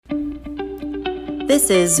This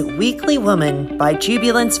is Weekly Woman by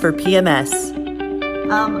Jubilance for PMS.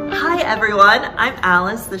 Hi everyone, I'm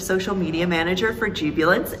Alice, the social media manager for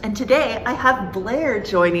Jubilance, and today I have Blair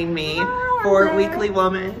joining me for Blair. Weekly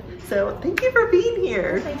Woman. So thank you for being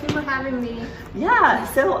here. Thank you for having me. Yeah,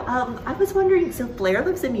 so I was wondering, so Blair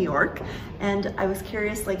lives in New York, and I was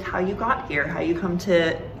curious like how you got here, how you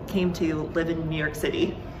came to live in New York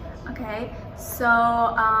City. Okay, so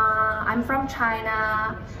I'm from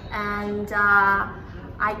China, and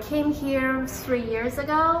I came here 3 years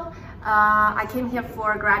ago. I came here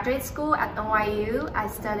for graduate school at NYU. I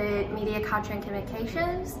studied media culture and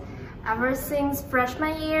communications. Ever since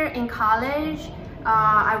freshman year in college,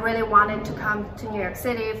 I really wanted to come to New York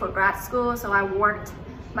City for grad school, so I worked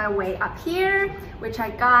my way up here, which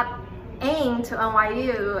I got into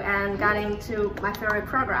NYU and got into my favorite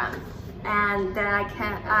program. And then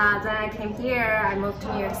I came here, I moved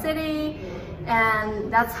to New York City,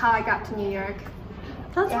 and that's how I got to New York.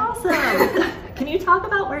 That's awesome. Can you talk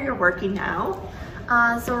about where you're working now?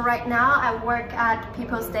 So right now I work at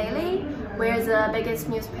People's Daily, which is the biggest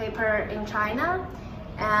newspaper in China.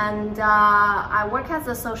 And I work as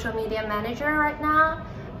a social media manager right now.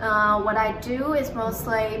 What I do is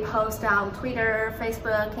mostly post on Twitter,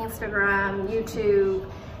 Facebook, Instagram, YouTube,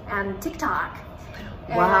 and TikTok.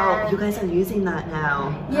 Wow, you guys are using that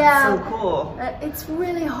now. That's Yeah, so cool. It's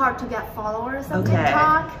really hard to get followers on Okay.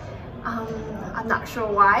 TikTok. I'm not sure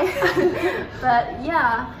why, but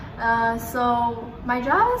yeah. So my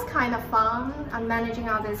job is kind of fun. I'm managing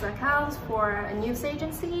all these accounts for a news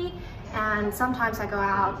agency, and sometimes I go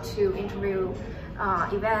out to interview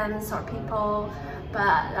events or people,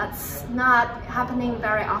 but that's not happening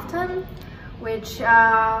very often, which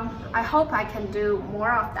I hope I can do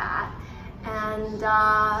more of that. And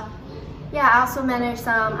yeah, I also manage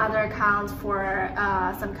some other accounts for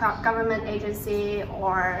some government agency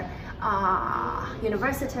or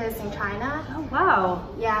universities in China. Oh wow.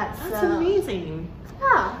 Yeah, That's so, amazing.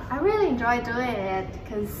 yeah, I really enjoy doing it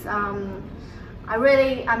because I'm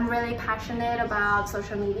really passionate about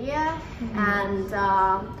social media, and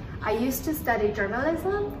I used to study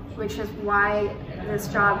journalism, which is why this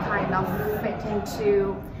job kind of fit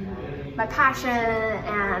into my passion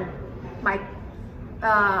and my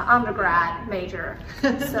undergrad major.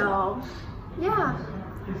 So yeah.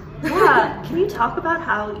 Yeah, can you talk about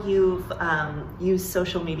how you've used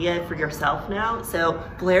social media for yourself now? So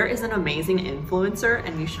Blair is an amazing influencer,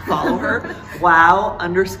 and you should follow her.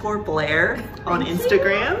 wow_Blair on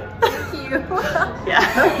Instagram. Thank you. Yeah.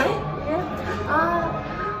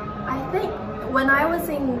 I think when I was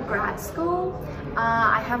in grad school,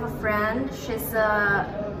 I have a friend. She's a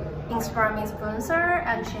Instagram influencer,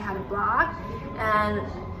 and she had a blog, and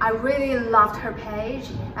I really loved her page,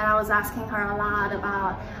 and I was asking her a lot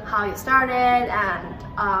about how you started and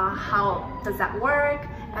how does that work,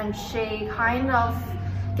 and she kind of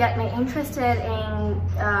get me interested in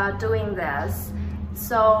doing this.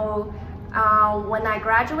 So when I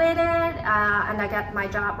graduated and I got my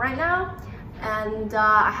job right now, and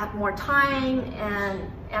I had more time and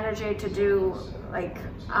energy to do like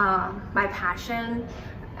my passion,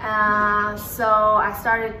 so I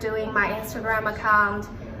started doing my Instagram account.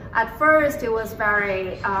 At first, it was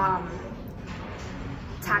very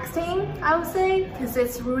taxing, I would say, because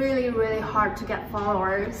it's really hard to get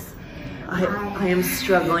followers. I am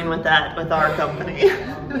struggling with that with our company.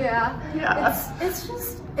 Yeah, Yeah.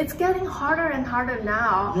 it's getting harder and harder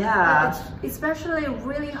now. Yeah. It's especially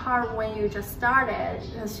really hard when you just started,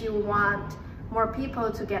 because you want more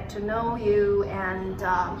people to get to know you, and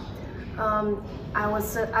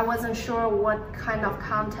I wasn't sure what kind of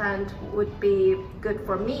content would be good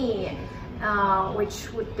for me,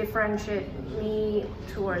 which would differentiate me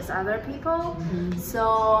towards other people.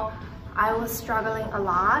 So I was struggling a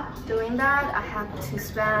lot doing that. I had to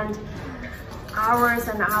spend hours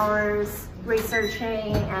and hours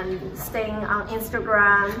researching and staying on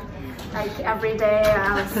Instagram. Like every day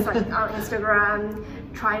I was like on Instagram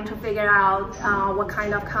trying to figure out what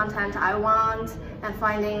kind of content I want, and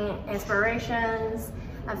finding inspirations,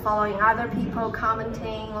 and following other people,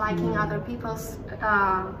 commenting, liking other people's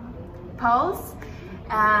posts.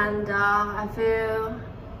 And I feel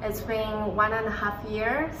it's been 1.5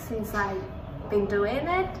 years since I've been doing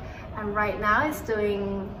it, and right now it's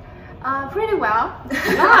doing pretty well.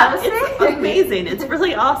 Yeah, it's amazing. It's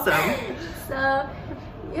really awesome. So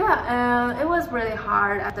yeah, it was really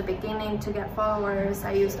hard at the beginning to get followers.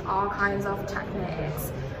 I used all kinds of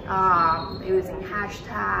techniques, using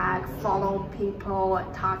hashtag, follow people,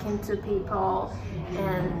 talking to people,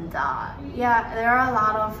 and yeah, there are a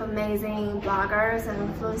lot of amazing bloggers and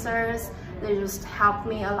influencers They just help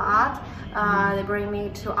me a lot. They bring me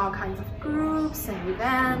to all kinds of groups and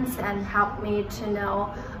events and help me to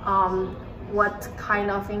know what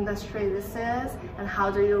kind of industry this is and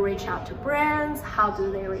how do you reach out to brands, how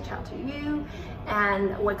do they reach out to you,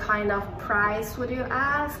 and what kind of price would you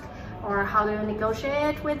ask, or how do you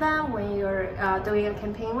negotiate with them when you're doing a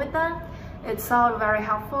campaign with them. It's all very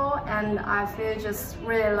helpful, and I feel just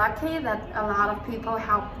really lucky that a lot of people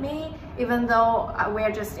help me, even though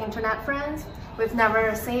we're just internet friends. We've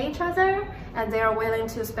never seen each other, and they are willing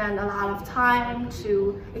to spend a lot of time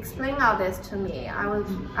to explain all this to me.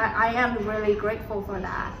 I am really grateful for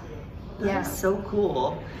that. Yeah, so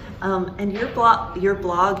cool. And your blog, your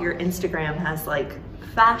Instagram has like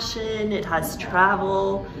fashion, it has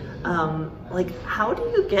travel. Like, how do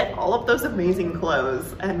you get all of those amazing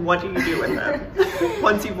clothes, and what do you do with them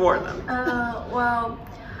once you've worn them? Well,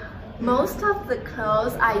 most of the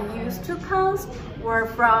clothes I used to post were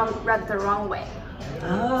from Read the Wrong Way.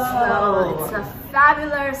 Oh. So it's a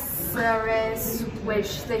fabulous series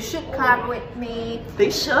which they should collaborate with me. They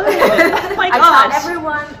should. Oh my gosh. I tell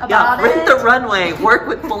everyone about it. Read the Runway, work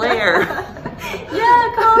with Blair.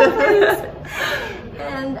 Yeah, come please.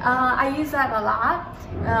 And I use that a lot.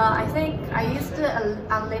 I think I used the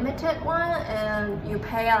unlimited one, and you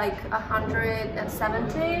pay like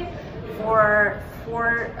 $170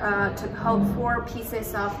 to hold 4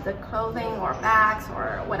 pieces of the clothing or bags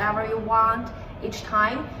or whatever you want each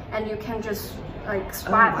time, and you can just like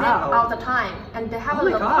swipe it all the time. And they have a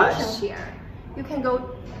location here. You can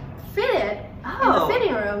go fit it in the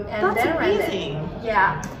fitting room and then rent it.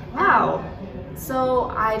 Yeah. Wow.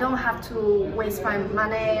 So I don't have to waste my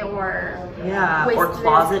money or waste or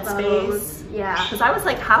closet clothes. space. Yeah. Because I was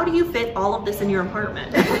like, how do you fit all of this in your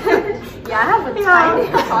apartment? Yeah, I have a tiny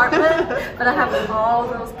apartment, but I have all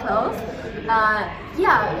those clothes.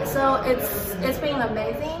 Yeah, so it's been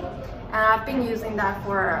amazing, and I've been using that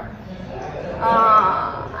for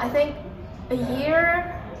I think a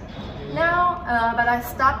year now, but I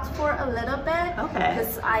stopped for a little bit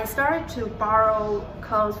because I started to borrow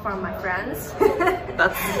clothes from my friends.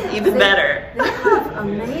 That's even better. They have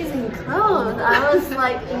amazing clothes. I was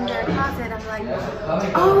like in their closet, I'm like,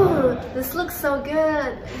 oh, this looks so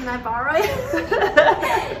good, can I borrow it?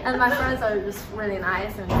 And my friends are just really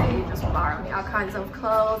nice, and they just borrow me all kinds of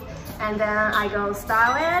clothes, and then I go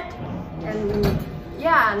style it, and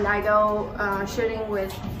yeah, and I go shooting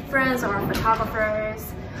with friends or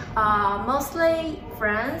photographers. Mostly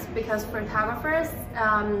friends, because photographers,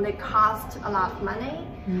 they cost a lot of money.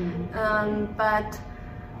 But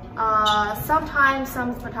sometimes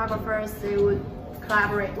some photographers, they would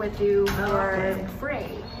collaborate with you for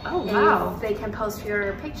free. Oh wow! If they can post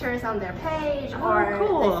your pictures on their page, or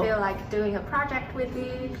they feel like doing a project with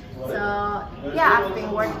you. So yeah, I've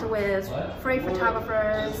been worked with free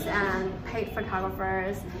photographers and paid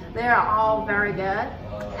photographers. They are all very good,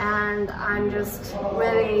 and I'm just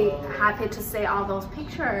really happy to see all those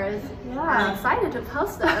pictures. I'm excited to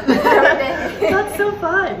post them every day. That's so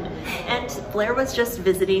fun. And Blair was just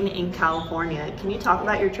visiting in California. Can you talk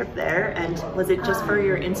about your trip there? And was it just for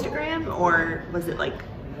your Instagram, or was it like,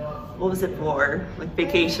 what was it for? Like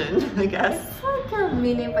vacation, I guess? It's like a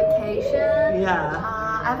mini vacation. Yeah.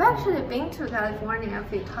 I've actually been to California a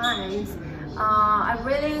few times.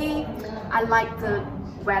 I like the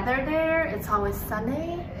weather there. It's always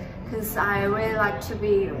sunny, because I really like to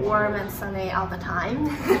be warm and sunny all the time.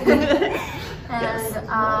 And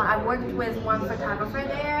I worked with one photographer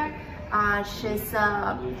there. She's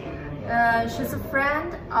a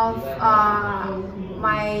friend of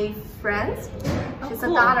my friends. She's a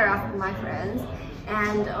daughter of my friends,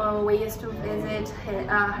 and we used to visit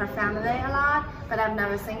her family a lot, but I've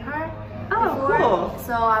never seen her before. Cool.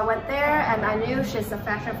 So I went there, and I knew she's a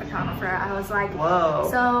fashion photographer. I was like, whoa.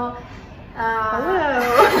 So hello.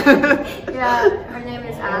 yeah, her name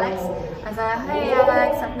is Alex. I said, hey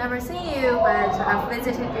Alex, I've never seen you, but I've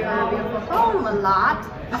visited your beautiful home a lot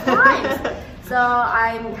of times. So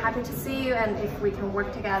I'm happy to see you, and if we can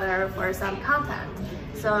work together for some content.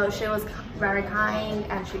 So she was very kind,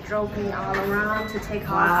 and she drove me all around to take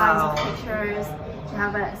all kinds of pictures. She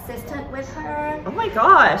have an assistant with her. Oh my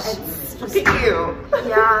gosh! Look at you!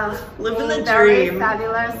 Yeah, living the very dream.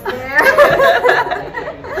 Fabulous there.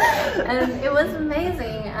 And it was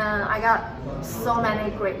amazing, and I got so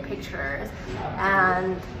many great pictures,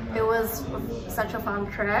 and it was such a fun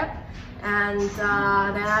trip. And then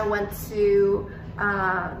I went to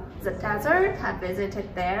the desert. I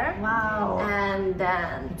visited there. Wow. And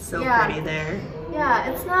then it's so pretty there.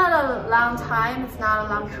 Yeah, it's not a long time, it's not a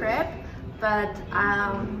long trip, but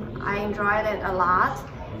I enjoyed it a lot.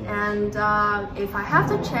 And if I have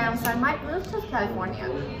the chance, I might move to California.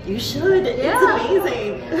 You should. Yeah. It's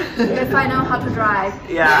amazing. If I know how to drive.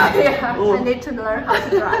 Yeah. Yeah. Ooh. I need to learn how to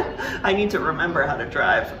drive. I need to remember how to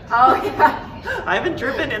drive. Oh yeah. I haven't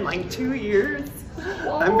driven in like 2 years.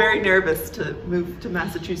 I'm very nervous to move to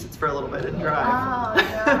Massachusetts for a little bit and drive. Oh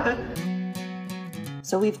yeah.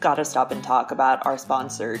 So we've got to stop and talk about our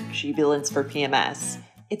sponsor, Jubilance for PMS.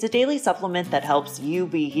 It's a daily supplement that helps you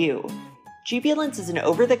be you. Jubilance is an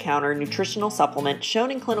over-the-counter nutritional supplement shown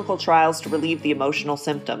in clinical trials to relieve the emotional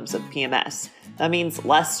symptoms of PMS. That means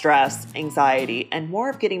less stress, anxiety, and more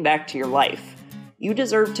of getting back to your life. You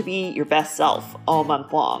deserve to be your best self all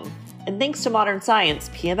month long. And thanks to modern science,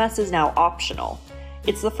 PMS is now optional.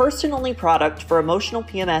 It's the first and only product for emotional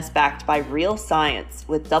PMS backed by real science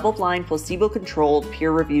with double-blind, placebo-controlled,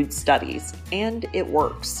 peer-reviewed studies. And it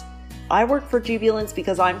works. I work for Jubilance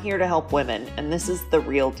because I'm here to help women, and this is the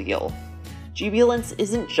real deal. Jubilance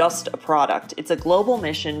isn't just a product, it's a global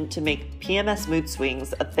mission to make PMS mood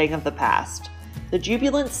swings a thing of the past. The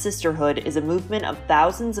Jubilance Sisterhood is a movement of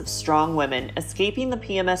thousands of strong women escaping the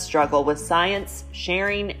PMS struggle with science,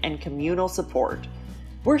 sharing, and communal support.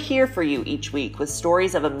 We're here for you each week with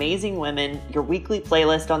stories of amazing women, your weekly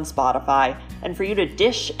playlist on Spotify, and for you to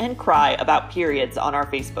dish and cry about periods on our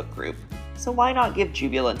Facebook group. So why not give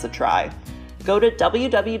Jubilance a try? Go to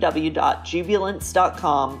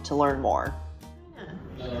www.jubilance.com to learn more.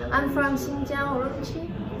 I'm from Xinjiang, Urumqi.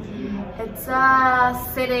 It's a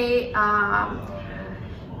city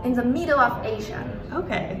in the middle of Asia.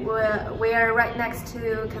 Okay. We're right next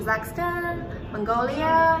to Kazakhstan,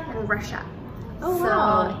 Mongolia, and Russia. Oh, so,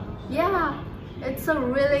 wow. Yeah, it's a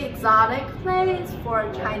really exotic place for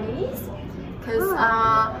Chinese because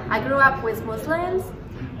I grew up with Muslims.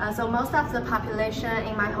 So most of the population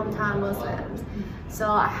in my hometown Muslims.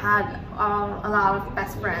 So I had a lot of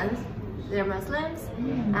best friends. They're Muslims,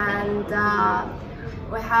 and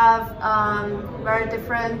we have very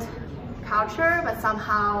different culture, but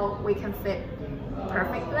somehow we can fit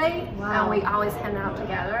perfectly. Wow. And we always hang out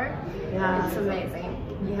together. Yeah, it's amazing.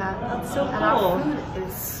 Yeah, that's so cool. And our food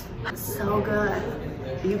is so good.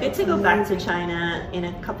 You get to go back to China in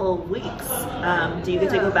a couple of weeks. Do you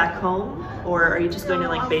get to go back home, or are you just going to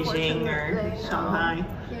like Beijing or Shanghai?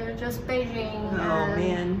 Yeah, just Beijing. Oh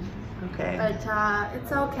man, okay. But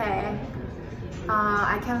it's okay.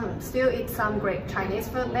 I can still eat some great Chinese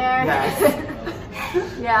food there. Yes.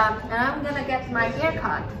 Yeah, and I'm gonna get my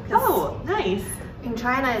haircut. Oh, nice. In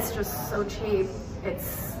China, it's just so cheap.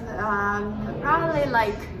 It's probably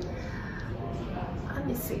like, let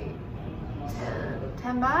me see,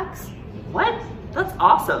 10 bucks. What? That's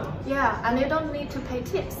awesome. Yeah, and you don't need to pay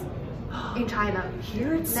tips in China.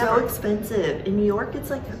 Here it's so expensive. In New York, it's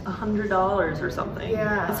like $100 or something.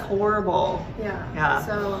 Yeah. It's horrible. Yeah. Yeah.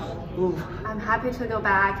 So oof. I'm happy to go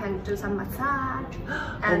back and do some massage.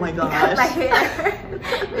 And oh my gosh. cut my hair.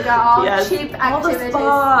 We got all cheap activities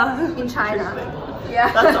in China.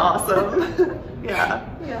 Yeah. That's awesome. Yeah.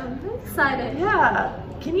 Yeah, I'm excited. Yeah.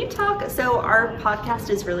 Can you talk, so our podcast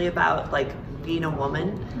is really about like being a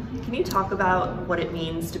woman. Can you talk about what it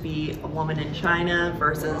means to be a woman in China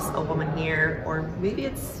versus a woman here? Or maybe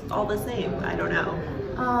it's all the same, I don't know.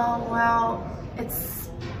 Well, it's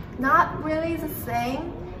not really the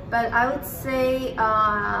same, but I would say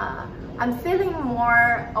I'm feeling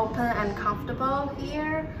more open and comfortable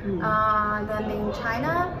here than in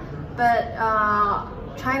China. But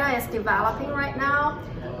China is developing right now.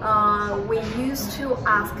 We used to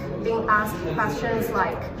being asked questions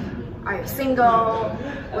like, are you single?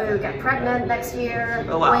 Will you get pregnant next year?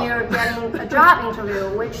 Oh, wow. When you're getting a job interview,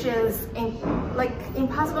 which is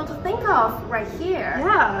impossible to think of right here.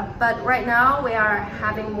 Yeah. But right now we are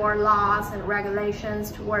having more laws and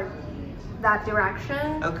regulations toward that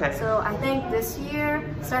direction. Okay. So I think this year,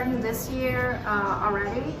 starting this year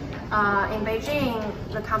already, in Beijing,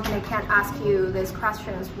 the company can't ask you these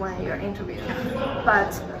questions when you're interviewing.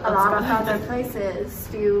 But a lot of other places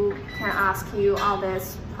still can ask you all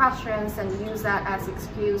these questions and use that as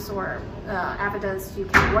excuse or evidence you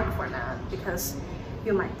can work for them, because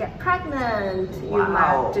you might get pregnant, you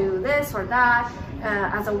might do this or that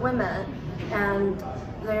as a woman, and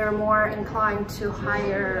they're more inclined to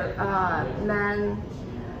hire men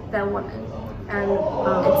than women, and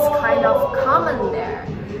it's kind of common there.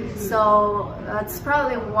 So that's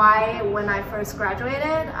probably why when I first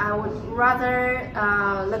graduated, I would rather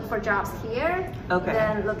look for jobs here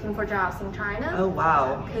than looking for jobs in China. Oh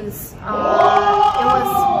wow! Because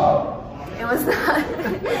it was not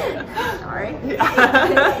sorry.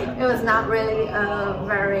 It was not really a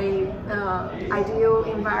very ideal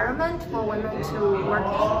environment for women to work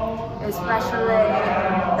in, especially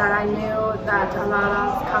that I knew that a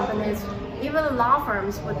lot of companies, even law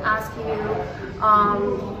firms, would ask you,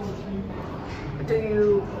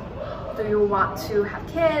 do you want to have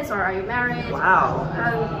kids, or are you married? Wow.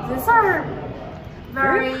 These are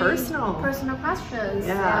very personal questions.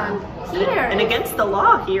 Yeah. And here, and against the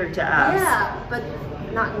law here to ask. Yeah, but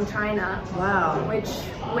not in China. Wow. Which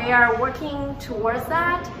we are working towards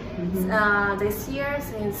that this year,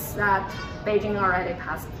 since that Beijing already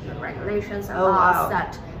passed the regulations and laws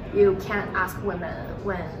that you can't ask women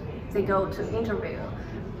when they go to interview.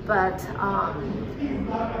 But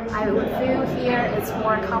I would feel here it's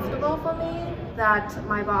more comfortable for me that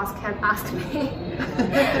my boss can ask me,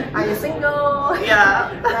 are you single? Yeah.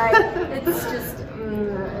 Like, it's just,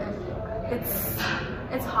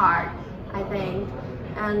 it's hard, I think.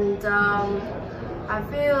 And I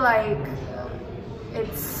feel like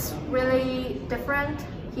it's really different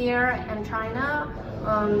here in China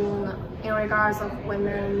in regards of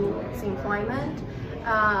women's employment.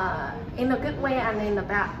 In a good way and in a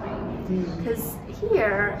bad way. Because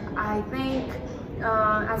here, I think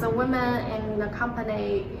as a woman in the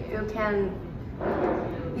company, you can't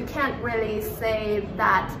really say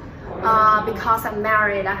that because I'm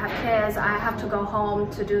married, I have kids, I have to go home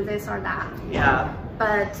to do this or that. Yeah.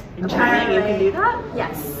 But in China, you can do that?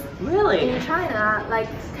 Yes. Really? In China, like,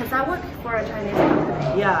 because I work for a Chinese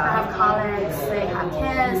company. Yeah. I have colleagues, they have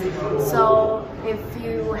kids. So if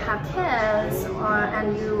you have kids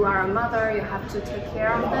and you are a mother, you have to take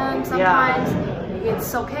care of them sometimes. Yeah.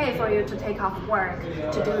 It's okay for you to take off work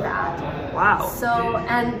to do that. Wow. So,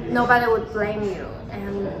 and nobody would blame you.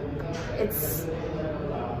 And it's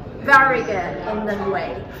very good in the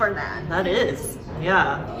way for that. That is.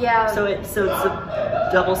 Yeah. Yeah. So it's a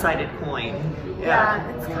double-sided coin.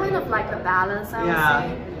 Yeah, it's kind of like a balance, I would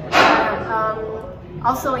say.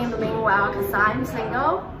 Also in the meanwhile, because I'm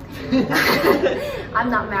single, I'm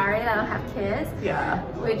not married, I don't have kids. Yeah.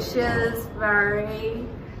 Which is very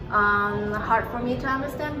hard for me to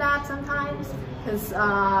understand that sometimes, because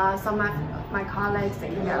some of my colleagues, they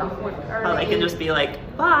can get off work early. Oh, they can just be like,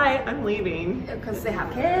 bye, I'm leaving. Because they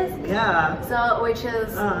have kids. Yeah. So, which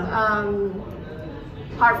is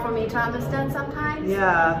hard for me to understand sometimes.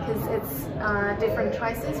 Yeah. Because it's different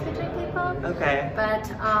choices between people. Okay.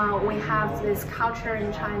 But we have this culture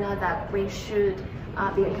in China that we should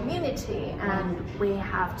be a community, and we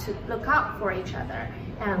have to look out for each other.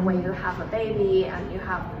 And when you have a baby and you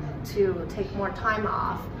have to take more time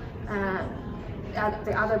off,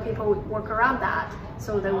 the other people would work around that.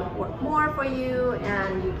 So they would work more for you,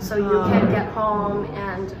 and so you can get home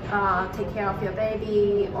and take care of your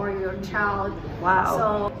baby or your child. Wow.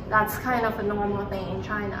 So that's kind of a normal thing in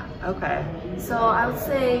China. Okay. So I would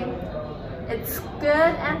say it's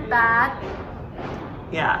good and bad.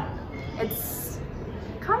 Yeah. It's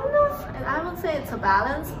kind of, I would say it's a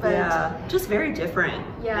balance, but just very different.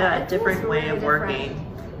 Yeah, different way of working.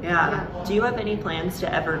 Yeah. Do you have any plans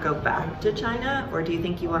to ever go back to China, or do you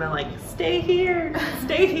think you want to like stay here?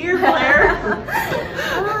 Stay here, Blair?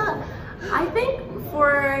 I think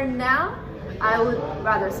for now, I would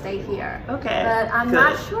rather stay here. Okay. But I'm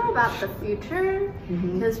not sure about the future,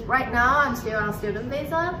 because right now I'm still on student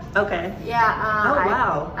visa. Okay. Yeah.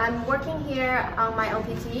 Wow. I'm working here on my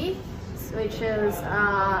OPT, which is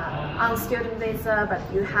on student visa, but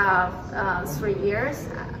you have 3 years.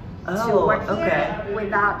 To work here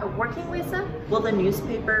without a working visa. Will the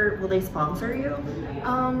newspaper, will they sponsor you?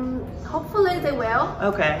 Hopefully they will.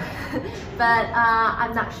 Okay. But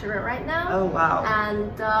I'm not sure right now. Oh wow.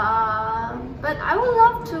 And but I would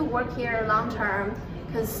love to work here long term,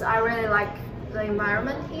 because I really like the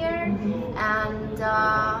environment here, and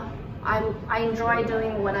I enjoy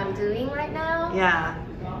doing what I'm doing right now. Yeah.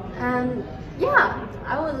 And yeah,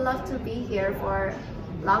 I would love to be here for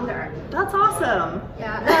longer. That's awesome.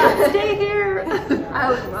 Yeah. Stay here.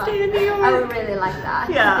 I would stay in New York. I would really like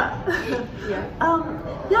that. Yeah.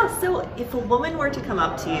 Yeah. So if a woman were to come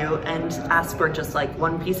up to you and ask for just like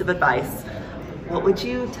one piece of advice, what would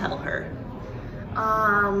you tell her?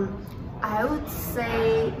 I would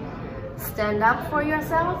say stand up for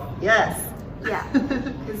yourself. Yes. Yeah.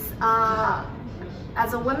 Because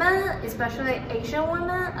as a woman, especially Asian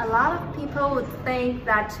women, a lot of people would think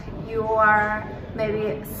that you are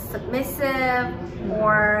maybe submissive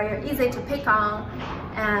or you're easy to pick on,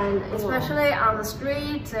 and especially on the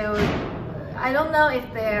street, they would, I don't know if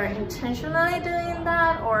they're intentionally doing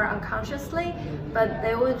that or unconsciously, but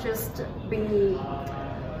they would just be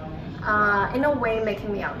in a way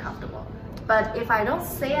making me uncomfortable. But if I don't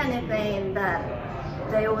say anything that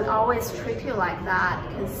they would always treat you like that,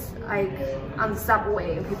 because like on the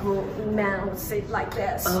subway, men would sit like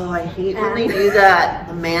this. Oh, I hate when they do that,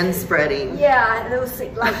 the man spreading. Yeah, they would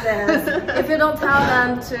sit like this. If you don't tell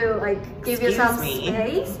them to like give you some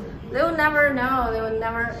space, they will never know. They will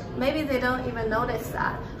never, maybe they don't even notice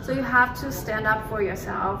that. So you have to stand up for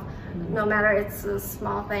yourself, no matter it's a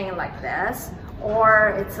small thing like this,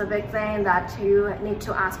 or it's a big thing that you need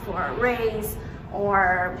to ask for a raise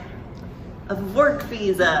or a work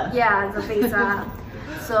visa. Yeah, the visa.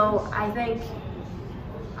 So I think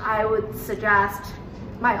I would suggest,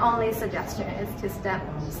 my only suggestion is to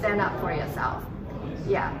stand up for yourself.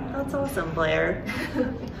 Yeah. That's awesome, Blair.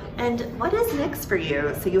 And what is next for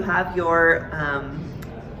you? So you have your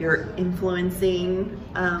influencing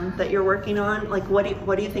that you're working on. Like, what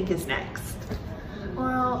do you think is next?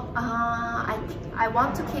 Well, I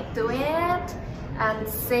want to keep doing it and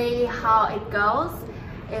see how it goes.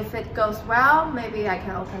 If it goes well, maybe I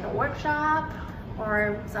can open a workshop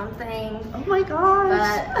or something. Oh my gosh!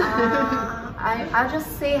 But I'll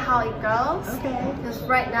just see how it goes. Okay. Because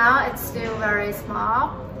right now it's still very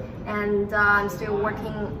small, and I'm still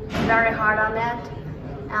working very hard on it.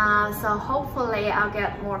 So hopefully I'll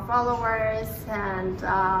get more followers, and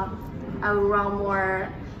I'll run more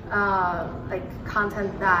like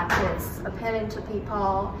content that is appealing to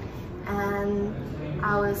people, and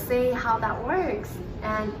I will see how that works.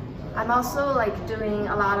 And I'm also like doing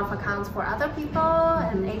a lot of accounts for other people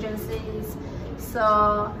and agencies.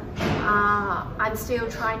 So I'm still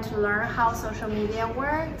trying to learn how social media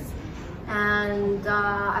works, and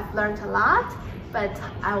I've learned a lot, but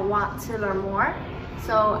I want to learn more.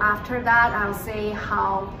 So after that, I'll see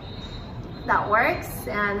how that works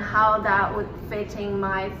and how that would fit in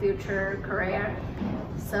my future career.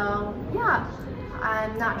 So yeah,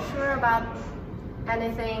 I'm not sure about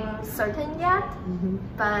anything certain yet,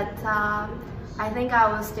 but I think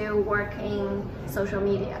I will still work in social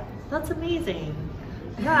media. That's amazing.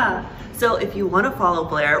 Yeah. So if you want to follow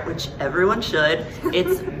Blair, which everyone should,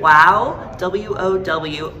 it's wow, WOW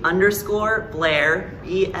 _ Blair,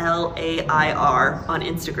 BLAIR on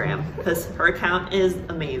Instagram, because her account is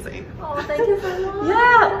amazing. Oh, thank you so much.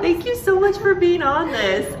 Yeah, thank you so much for being on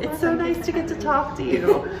this. It's so nice to get to talk to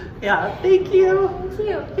you. Yeah, thank you.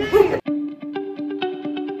 Thank you. Yay.